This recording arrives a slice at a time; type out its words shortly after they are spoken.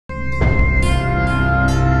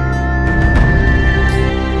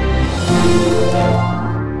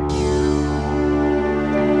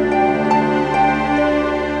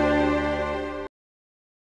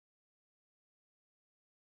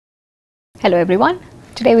Hello everyone.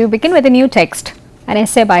 Today we begin with a new text, an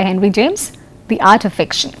essay by Henry James, The Art of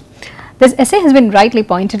Fiction. This essay has been rightly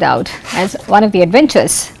pointed out as one of the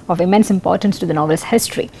adventures of immense importance to the novel's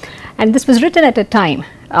history, and this was written at a time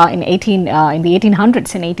in the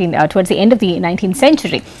 1800s, towards the end of the 19th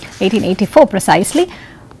century, 1884 precisely,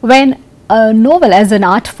 when a novel as an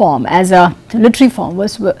art form, as a literary form,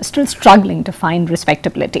 was still struggling to find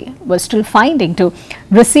respectability, was still finding to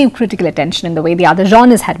receive critical attention in the way the other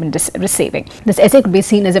genres had been receiving. This essay could be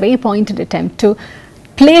seen as a very pointed attempt to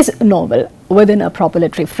place a novel within a proper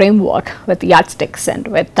literary framework with yardsticks and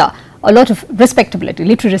with a lot of respectability,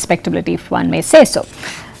 literary respectability, if one may say so.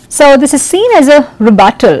 So this is seen as a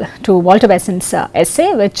rebuttal to Walter Besant's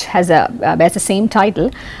essay, which has bears the same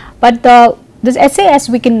title, but this essay, as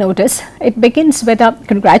we can notice, it begins with a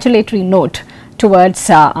congratulatory note towards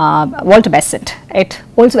Walter Besant. It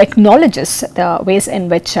also acknowledges the ways in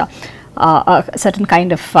which a certain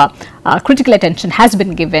kind of critical attention has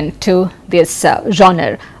been given to this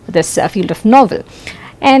genre, this field of novel.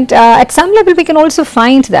 And at some level we can also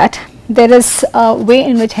find that there is a way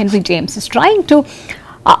in which Henry James is trying to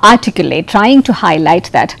articulate, trying to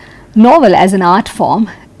highlight that novel as an art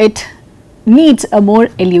form, it needs a more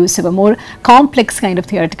elusive, a more complex kind of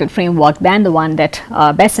theoretical framework than the one that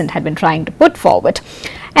Besant had been trying to put forward.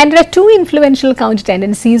 And there are two influential counter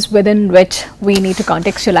tendencies within which we need to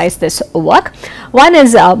contextualize this work. One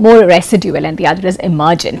is more residual and the other is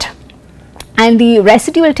emergent. And the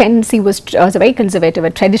residual tendency was a very conservative, a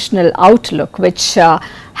traditional outlook, which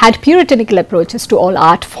had puritanical approaches to all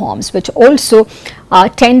art forms, which also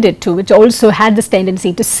which also had this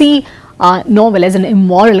tendency to see novel as an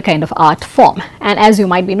immoral kind of art form. And as you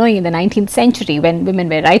might be knowing, in the 19th century, when women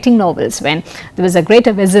were writing novels, when there was a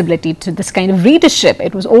greater visibility to this kind of readership,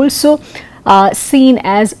 it was also seen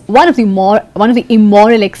as one of the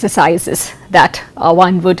immoral exercises that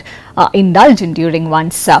one would indulge in during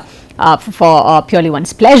one's for purely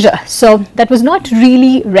one's pleasure. So that was not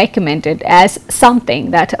really recommended as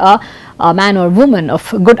something that a man or woman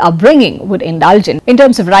of good upbringing would indulge in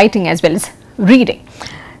terms of writing as well as reading.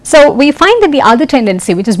 So we find that the other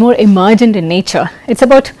tendency, which is more emergent in nature, it's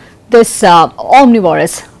about this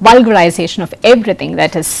omnivorous vulgarization of everything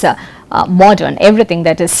that is modern, everything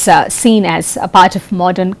that is seen as a part of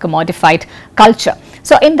modern commodified culture.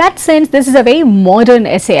 So in that sense, this is a very modern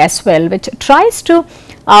essay as well, which tries to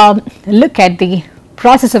look at the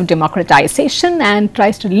process of democratization and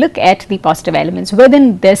tries to look at the positive elements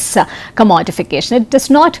within this commodification. It does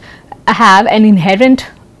not have an inherent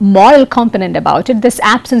moral component about it. This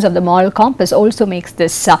absence of the moral compass also makes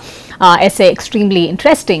this essay extremely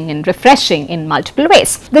interesting and refreshing in multiple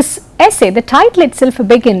ways. This essay, the title itself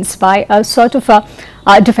begins by a sort of a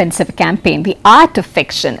defensive campaign, the art of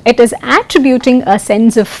fiction. It is attributing a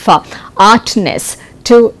sense of artness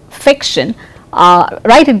to fiction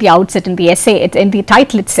right at the outset in the essay, in the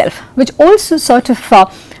title itself, which also sort of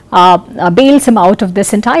bails him out of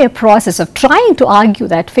this entire process of trying to argue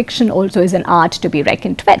that fiction also is an art to be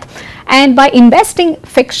reckoned with. And by investing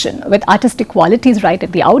fiction with artistic qualities right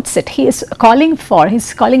at the outset, he's calling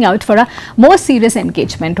out for a more serious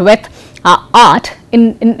engagement with art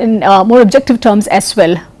in more objective terms as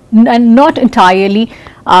well, and not entirely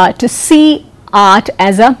to see art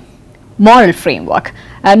as a moral framework,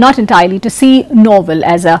 not entirely to see novel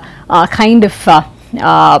as a kind of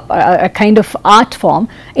art form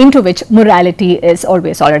into which morality is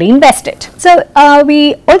always already invested. So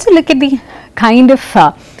we also look at the kind of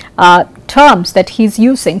terms that he's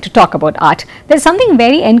using to talk about art. There's something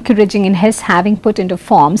very encouraging in his having put into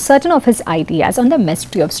form certain of his ideas on the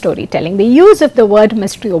mystery of storytelling. The use of the word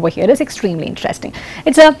mystery over here is extremely interesting.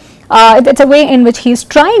 It's a way in which he's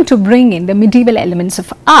trying to bring in the medieval elements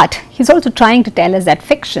of art. He's also trying to tell us that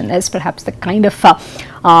fiction is perhaps the kind of the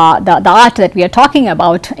art that we are talking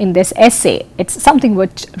about in this essay. It's something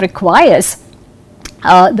which requires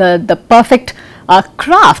the perfect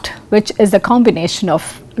craft, which is the combination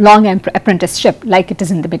of long apprenticeship, like it is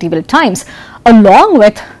in the medieval times, along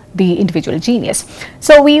with the individual genius.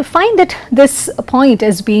 So we find that this point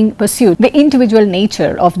is being pursued. The individual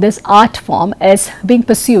nature of this art form is being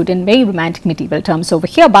pursued in very romantic medieval terms over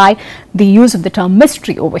here by the use of the term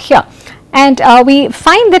mystery over here. And we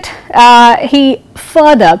find that he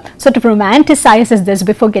further sort of romanticizes this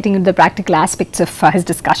before getting into the practical aspects of his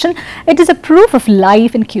discussion. It is a proof of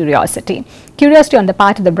life and curiosity. Curiosity on the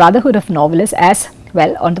part of the brotherhood of novelists as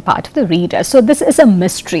well on the part of the reader. So this is a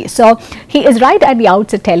mystery. So he is right at the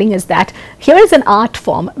outset telling us that here is an art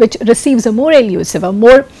form which receives a more elusive, a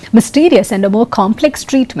more mysterious and a more complex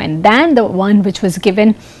treatment than the one which was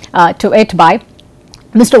given to it by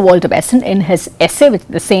Mr. Walter Besant in his essay with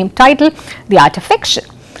the same title, The Art of Fiction.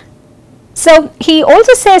 So he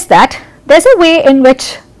also says that there's a way in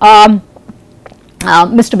which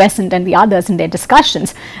Mr. Besant and the others in their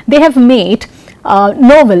discussions, they have made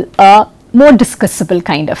novel a more discussable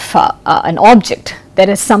kind of an object. There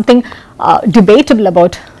is something debatable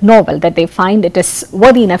about novel, that they find it is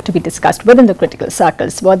worthy enough to be discussed within the critical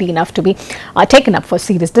circles, worthy enough to be taken up for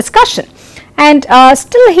serious discussion. And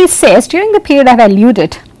still he says, during the period I have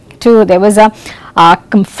alluded to, there was a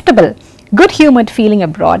comfortable, good-humoured feeling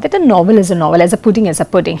abroad that a novel is a novel, as a pudding is a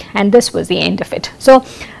pudding, and this was the end of it. So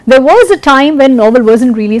there was a time when novel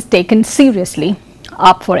wasn't really taken seriously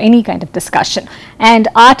up for any kind of discussion, and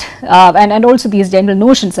art and also these general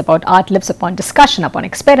notions about art lives upon discussion, upon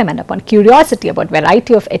experiment, upon curiosity, about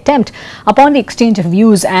variety of attempt, upon the exchange of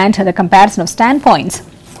views and the comparison of standpoints.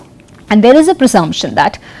 And there is a presumption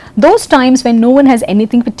that those times when no one has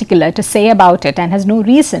anything particular to say about it and has no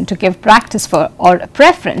reason to give practice for or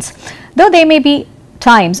preference, though they may be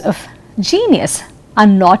times of genius, are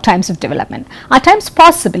not times of development, are times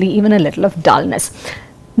possibly even a little of dullness.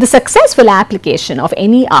 The successful application of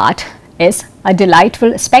any art is a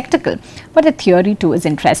delightful spectacle, but the theory too is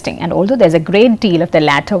interesting, and although there is a great deal of the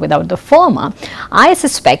latter without the former, I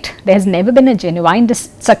suspect there has never been a genuine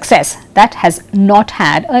success that has not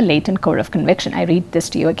had a latent core of conviction. I read this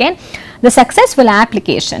to you again. The successful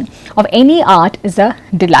application of any art is a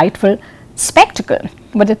delightful spectacle,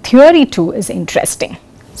 but the theory too is interesting.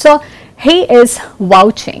 So he is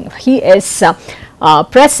vouching, he is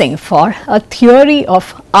pressing for a theory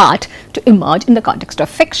of art to emerge in the context of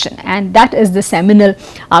fiction, and that is the seminal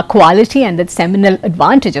quality and the seminal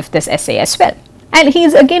advantage of this essay as well. And he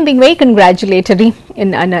is again being very congratulatory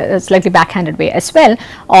in a slightly backhanded way as well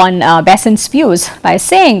on Besant's views by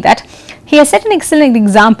saying that he has set an excellent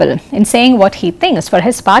example in saying what he thinks for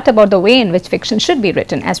his part about the way in which fiction should be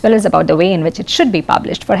written, as well as about the way in which it should be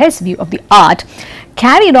published. For his view of the art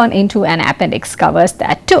carried on into an appendix covers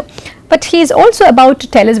that too. But he is also about to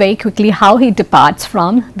tell us very quickly how he departs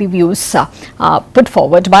from the views put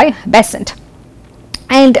forward by Besant.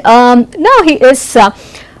 And now he is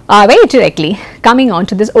very directly coming on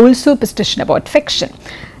to this old superstition about fiction.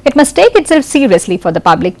 It must take itself seriously for the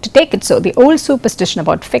public to take it so. The old superstition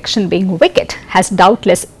about fiction being wicked has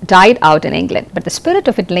doubtless died out in England, but the spirit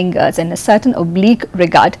of it lingers in a certain oblique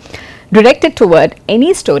regard directed toward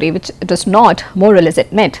any story which does not more or less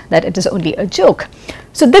admit that it is only a joke.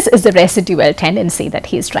 So this is the residual tendency that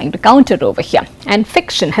he is trying to counter over here, and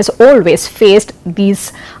fiction has always faced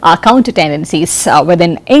these counter tendencies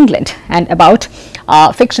within England, and about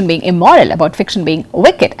fiction being immoral, about fiction being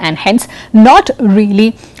wicked, and hence not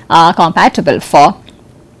really compatible for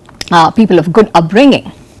people of good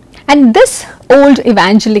upbringing. And this old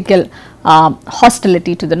evangelical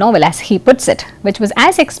hostility to the novel, as he puts it, which was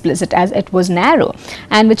as explicit as it was narrow,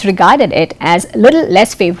 and which regarded it as little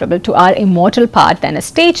less favorable to our immortal part than a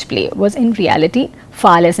stage play, was in reality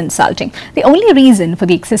far less insulting. The only reason for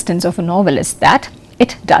the existence of a novel is that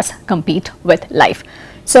it does compete with life.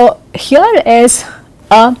 So here is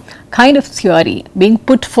a kind of theory being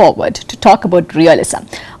put forward to talk about realism.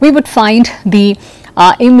 We would find the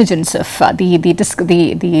emergence of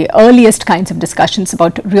the earliest kinds of discussions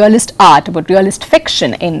about realist art, about realist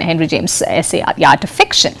fiction in Henry James' essay, The Art of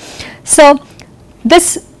Fiction. So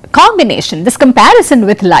this combination, this comparison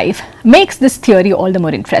with life makes this theory all the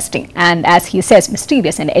more interesting, and as he says,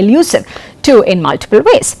 mysterious and elusive too in multiple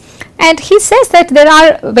ways. And he says that there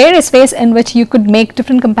are various ways in which you could make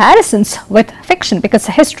different comparisons with fiction, because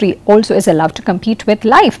history also is allowed to compete with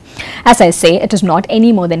life. As I say, it is not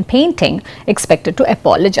any more than painting expected to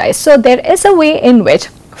apologize. So there is a way in which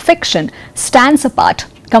fiction stands apart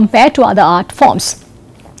compared to other art forms,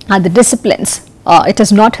 other disciplines. It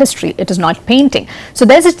is not history, it is not painting. So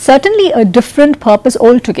there is certainly a different purpose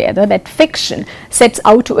altogether that fiction sets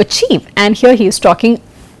out to achieve, and here he is talking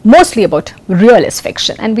mostly about realist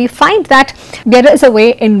fiction. And we find that there is a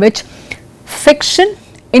way in which fiction,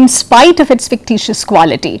 in spite of its fictitious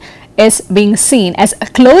quality, is being seen as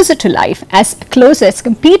closer to life, as close as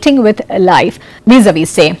competing with life vis-a-vis,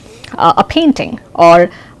 say, a painting or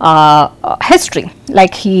history,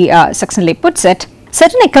 like he succinctly puts it.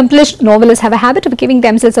 Certain accomplished novelists have a habit of giving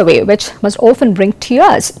themselves away, which must often bring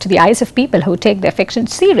tears to the eyes of people who take their fiction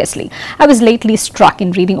seriously. I was lately struck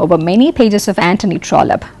in reading over many pages of Anthony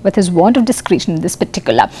Trollope with his want of discretion in this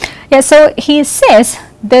particular. Yeah, so he says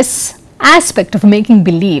this aspect of making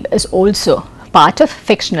believe is also part of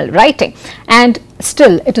fictional writing, and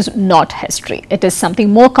still it is not history. It is something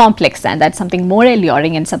more complex than that, something more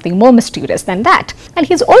alluring and something more mysterious than that. And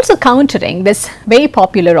he's also countering this very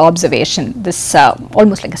popular observation, this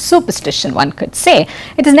almost like a superstition one could say.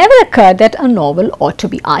 It has never occurred that a novel ought to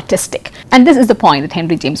be artistic. And this is the point that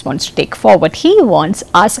Henry James wants to take forward. He wants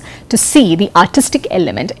us to see the artistic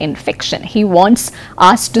element in fiction. He wants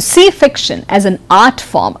us to see fiction as an art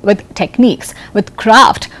form with techniques, with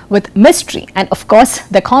craft, with mystery, and of course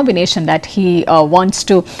the combination that he wants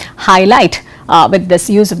to highlight with this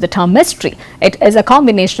use of the term mystery. It is a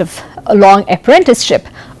combination of a long apprenticeship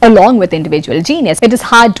along with individual genius. It is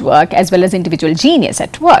hard work as well as individual genius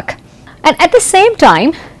at work. And at the same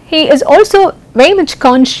time, he is also very much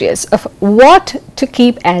conscious of what to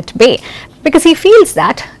keep at bay, because he feels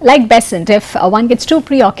that, like Besant, if one gets too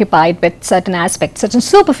preoccupied with certain aspects, certain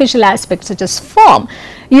superficial aspects such as form,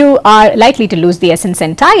 you are likely to lose the essence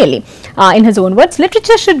entirely. In his own words,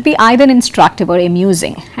 literature should be either instructive or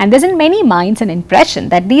amusing. And there's in many minds an impression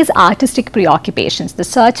that these artistic preoccupations, the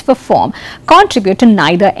search for form, contribute to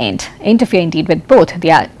neither end, interfere indeed with both. They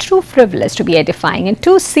are too frivolous to be edifying and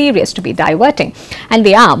too serious to be diverting. And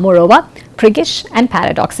they are, moreover, priggish and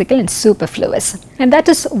paradoxical and superfluous. And that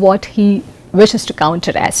is what he wishes to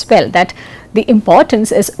counter as well, that the importance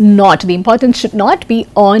should not be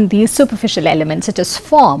on these superficial elements such as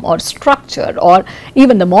form or structure or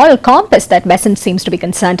even the moral compass that Besant seems to be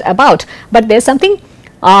concerned about, but there's something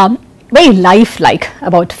very lifelike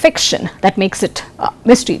about fiction that makes it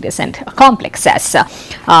mysterious and complex, as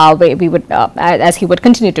he would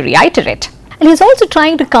continue to reiterate. And he's also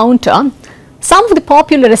trying to counter some of the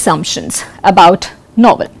popular assumptions about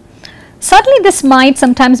novel. Certainly this might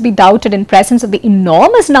sometimes be doubted in presence of the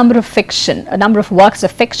enormous number of works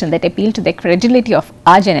of fiction that appeal to the credulity of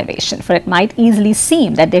our generation, for it might easily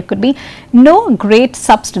seem that there could be no great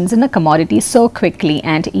substance in a commodity so quickly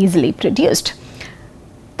and easily produced.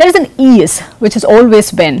 There is an ease which has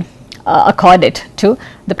always been accorded to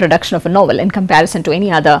the production of a novel in comparison to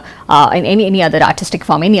any other in any other artistic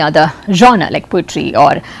form, any other genre like poetry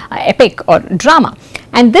or epic or drama.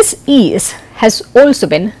 And this ease has also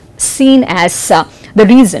been seen as the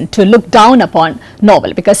reason to look down upon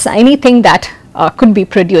novel, because anything that could be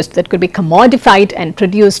produced, that could be commodified and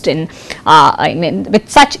produced with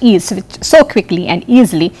such ease, so quickly and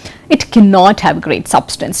easily, it cannot have great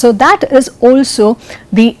substance. So that is also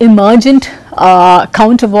the emergent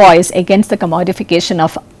counter voice against the commodification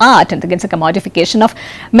of art and against the commodification of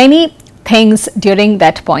many things during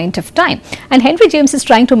that point of time. And Henry James is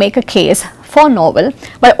trying to make a case for novel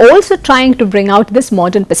by also trying to bring out this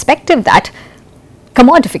modern perspective that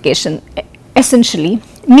commodification essentially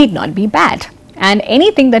need not be bad, and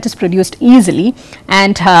anything that is produced easily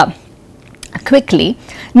and quickly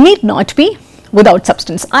need not be without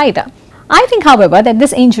substance either. I think, however, that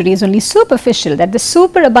this injury is only superficial, that the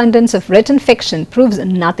superabundance of written fiction proves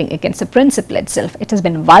nothing against the principle itself. It has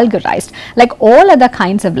been vulgarized like all other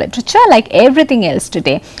kinds of literature, like everything else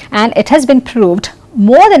today, and it has been proved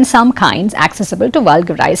more than some kinds accessible to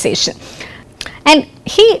vulgarization. And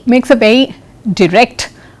he makes a very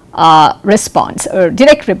direct response or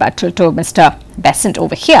direct rebuttal to Mr. Besant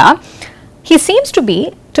over here. He seems to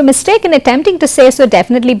be mistake in attempting to say so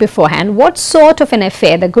definitely beforehand what sort of an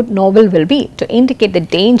affair the good novel will be, to indicate the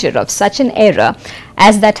danger of such an error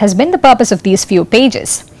as that has been the purpose of these few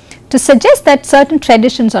pages. To suggest that certain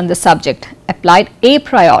traditions on the subject applied a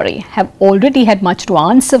priori have already had much to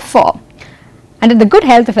answer for, and that the good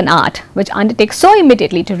health of an art which undertakes so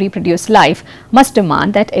immediately to reproduce life must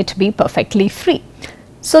demand that it be perfectly free.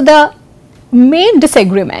 So the main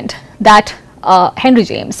disagreement that Henry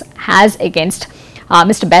James has against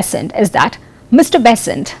Mr. Besant is that Mr.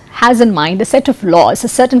 Besant has in mind a set of laws, a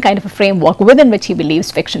certain kind of a framework within which he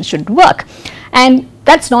believes fiction should work. And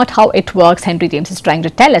that's not how it works, Henry James is trying to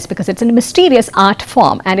tell us, because it's a mysterious art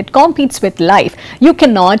form and it competes with life. You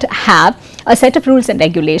cannot have a set of rules and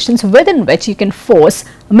regulations within which you can force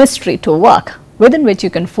mystery to work, within which you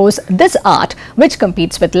can force this art which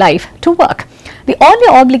competes with life to work. The only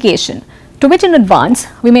obligation to which in advance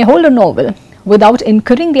we may hold a novel without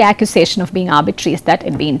incurring the accusation of being arbitrary is that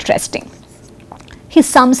it be interesting. He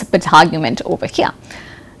sums up its argument over here,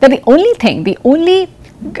 that the only thing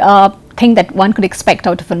that one could expect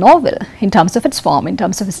out of a novel in terms of its form, in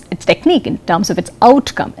terms of its technique, in terms of its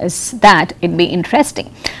outcome, is that it be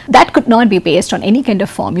interesting. That could not be based on any kind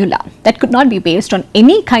of formula. That could not be based on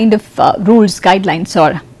any kind of rules, guidelines,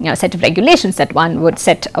 or set of regulations that one would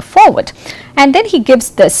set forward. And then he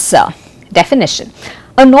gives this definition.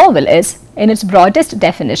 A novel is, in its broadest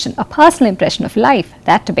definition, a personal impression of life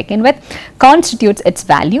that, to begin with, constitutes its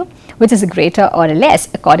value, which is greater or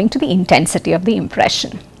less according to the intensity of the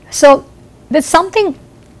impression. So there's something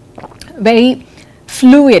very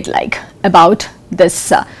fluid like about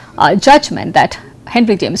this judgment that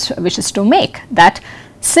Henry James wishes to make, that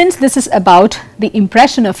since this is about the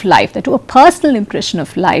impression of life, that to a personal impression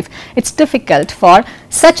of life, it's difficult for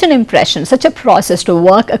such an impression, such a process to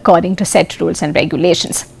work according to set rules and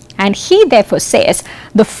regulations. And he therefore says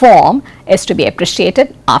the form is to be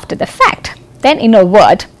appreciated after the fact. Then, in a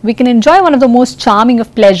word, we can enjoy one of the most charming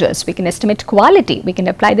of pleasures, we can estimate quality, we can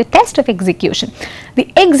apply the test of execution.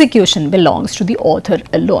 The execution belongs to the author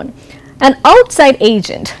alone. An outside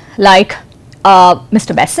agent like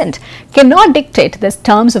Mr. Besant cannot dictate the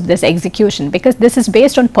terms of this execution, because this is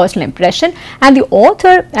based on personal impression, and the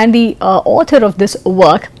author of this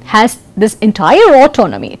work has this entire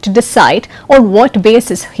autonomy to decide on what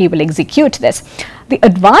basis he will execute this. The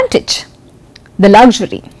advantage, the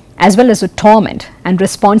luxury, as well as the torment and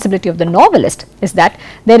responsibility of the novelist is that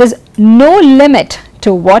there is no limit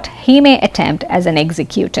to what he may attempt as an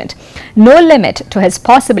executant, no limit to his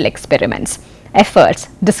possible experiments, efforts,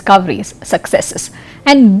 discoveries, successes.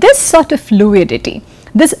 And this sort of fluidity,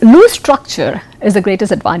 this loose structure is the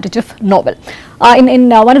greatest advantage of novel. In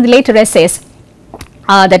one of the later essays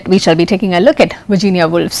that we shall be taking a look at, Virginia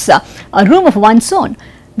Woolf's A Room of One's Own,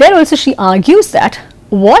 there also she argues that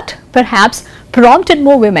what perhaps prompted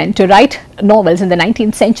more women to write novels in the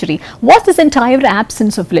 19th century was this entire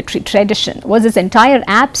absence of literary tradition, was this entire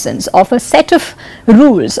absence of a set of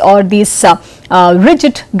rules or these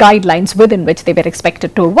rigid guidelines within which they were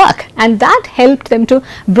expected to work, and that helped them to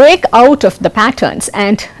break out of the patterns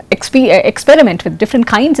and experiment with different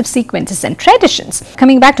kinds of sequences and traditions.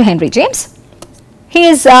 Coming back to Henry James, he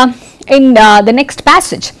is in the next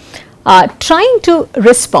passage trying to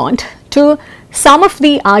respond to some of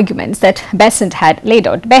the arguments that Besant had laid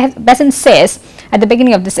out. Besant says at the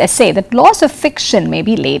beginning of this essay that laws of fiction may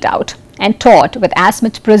be laid out and taught with as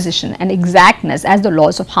much precision and exactness as the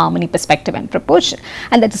laws of harmony, perspective and proportion.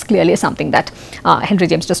 And that is clearly something that Henry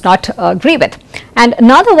James does not agree with. And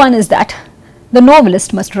another one is that the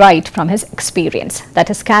novelist must write from his experience, that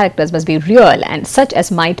his characters must be real and such as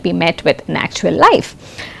might be met with in actual life.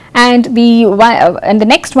 And the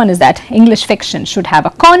next one is that English fiction should have a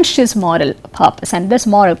conscious moral purpose, and this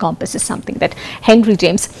moral compass is something that Henry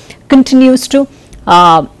James continues to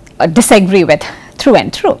disagree with through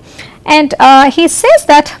and through. And he says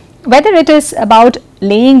that whether it is about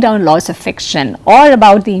laying down laws of fiction or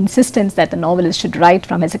about the insistence that the novelist should write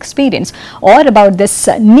from his experience or about this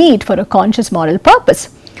need for a conscious moral purpose,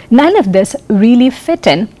 none of this really fit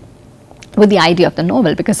in with the idea of the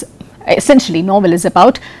novel, because essentially novel is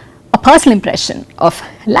about a personal impression of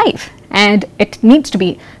life, and it needs to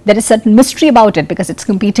be, there is certain mystery about it because it's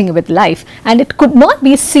competing with life, and it could not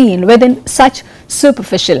be seen within such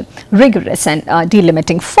superficial, rigorous and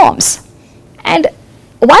delimiting forms. And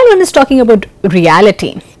while one is talking about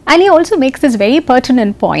reality, and he also makes this very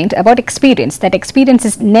pertinent point about experience, that experience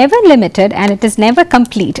is never limited and it is never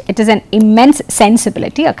complete. It is an immense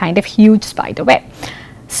sensibility, a kind of huge spider web.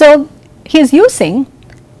 So he is using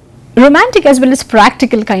romantic as well as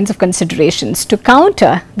practical kinds of considerations to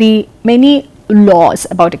counter the many laws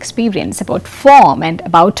about experience, about form and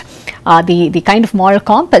about the kind of moral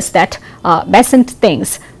compass that Besant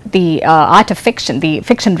thinks the art of fiction, the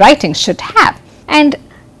fiction writing should have. And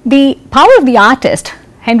the power of the artist,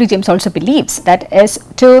 Henry James also believes, that is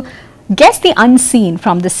to guess the unseen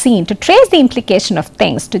from the seen, to trace the implication of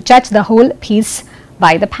things, to judge the whole piece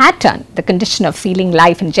by the pattern, the condition of feeling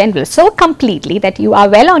life in general, so completely that you are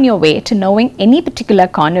well on your way to knowing any particular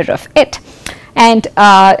corner of it. And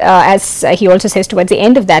as he also says towards the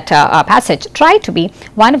end of that passage, try to be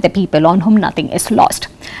one of the people on whom nothing is lost.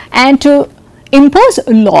 And to impose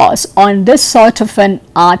laws on this sort of an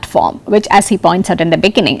art form, which, as he points out in the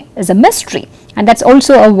beginning, is a mystery. And that's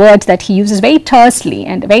also a word that he uses very tersely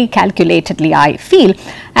and very calculatedly, I feel.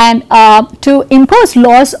 And to impose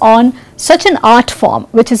laws on such an art form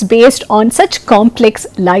which is based on such complex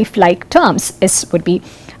lifelike terms would be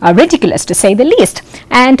ridiculous, to say the least.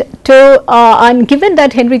 And given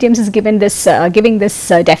that Henry James is giving this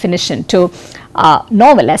definition to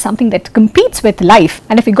novel as something that competes with life,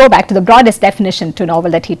 and if we go back to the broadest definition to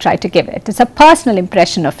novel that he tried to give it, it's a personal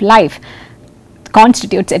impression of life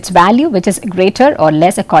constitutes its value, which is greater or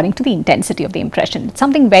less according to the intensity of the impression. It's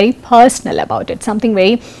something very personal about it, something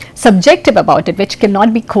very subjective about it, which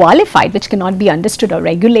cannot be qualified, which cannot be understood or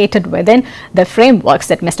regulated within the frameworks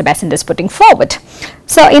that Mr. Besant is putting forward.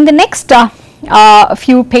 So in the next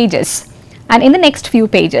few pages,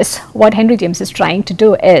 what Henry James is trying to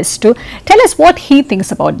do is to tell us what he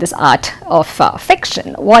thinks about this art of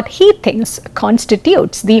fiction, what he thinks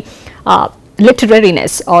constitutes the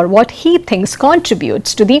literariness, or what he thinks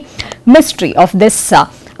contributes to the mystery of this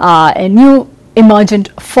new emergent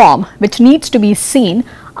form, which needs to be seen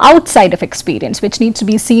outside of experience, which needs to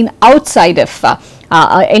be seen outside of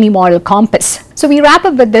any moral compass. So we wrap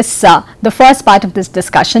up with this, the first part of this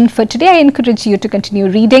discussion. For today, I encourage you to continue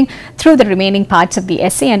reading through the remaining parts of the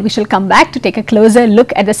essay, and we shall come back to take a closer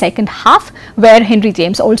look at the second half, where Henry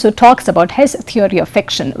James also talks about his theory of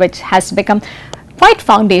fiction, which has become quite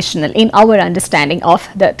foundational in our understanding of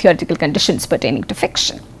the theoretical conditions pertaining to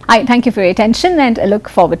fiction. I thank you for your attention and I look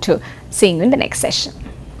forward to seeing you in the next session.